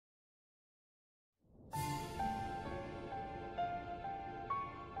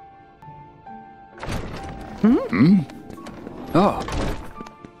Oh,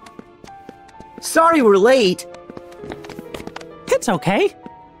 Sorry we're late. It's okay.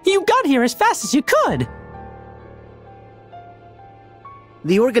 You got here as fast as you could.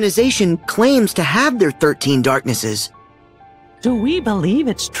 The organization claims to have their 13 darknesses. Do we believe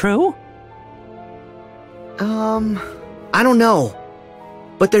it's true? I don't know.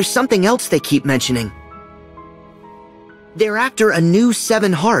 But there's something else they keep mentioning. They're after a new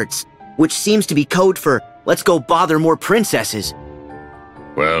 7 hearts, which seems to be code for let's go bother more princesses.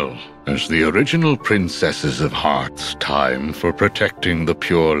 Well, as the original princesses of Heart's time for protecting the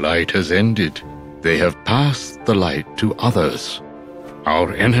pure light has ended, they have passed the light to others.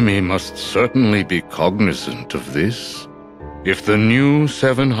 Our enemy must certainly be cognizant of this. If the new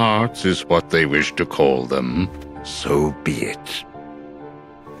 7 hearts is what they wish to call them, so be it.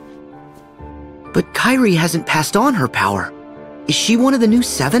 But Kairi hasn't passed on her power. Is she one of the new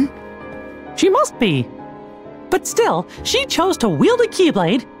 7? She must be. But still, she chose to wield a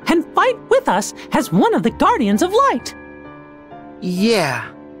Keyblade and fight with us as one of the Guardians of Light.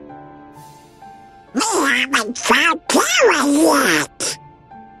 Yeah. We haven't found Terra yet.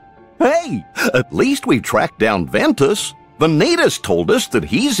 Hey, at least we tracked down Ventus. Vanitas told us that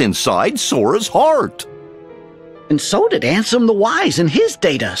he's inside Sora's heart. And so did Ansem the Wise in his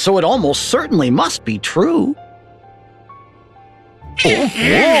data, so it almost certainly must be true.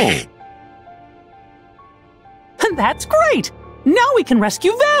 Whoa! That's great! Now we can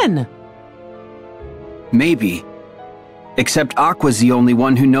rescue Ven! maybe. Except Aqua's the only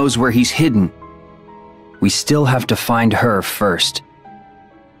one who knows where he's hidden. We still have to find her first.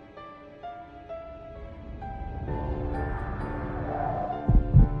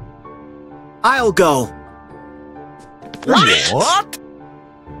 I'll go. What?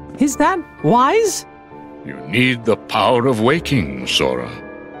 Is that wise? You need the power of waking, Sora.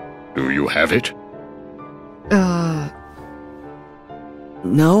 Do you have it?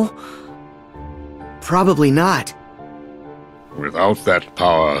 No. Probably not. Without that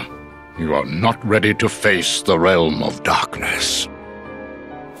power, you are not ready to face the realm of darkness.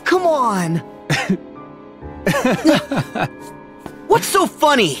 Come on! What's so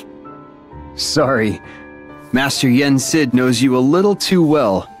funny? Sorry. Master Yen Sid knows you a little too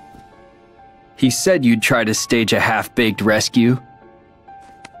well. He said you'd try to stage a half-baked rescue.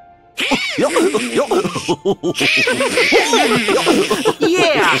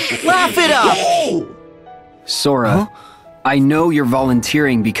 Yeah! Laugh it up! Sora, I know you're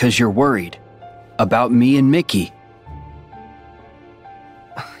volunteering because you're worried. About me and Mickey.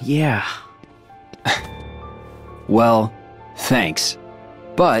 Yeah. Well, thanks.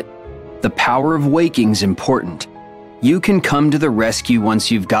 But the power of waking's important. You can come to the rescue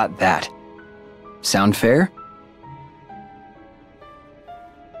once you've got that. Sound fair?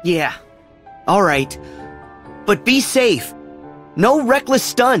 Yeah. All right. But be safe. No reckless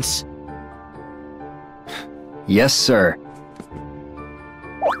stunts. Yes, sir.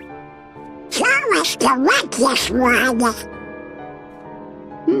 Show us the reckless one.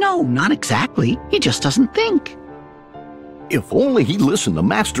 No, not exactly. He just doesn't think. If only he listened to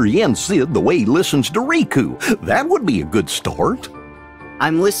Master Yen Sid the way he listens to Riku. That would be a good start.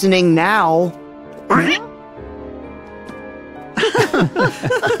 I'm listening now.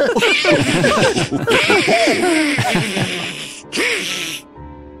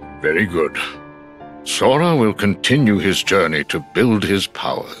 Very good. Sora will continue his journey to build his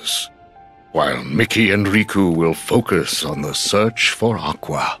powers, while Mickey and Riku will focus on the search for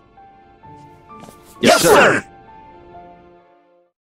Aqua. Yes, sir.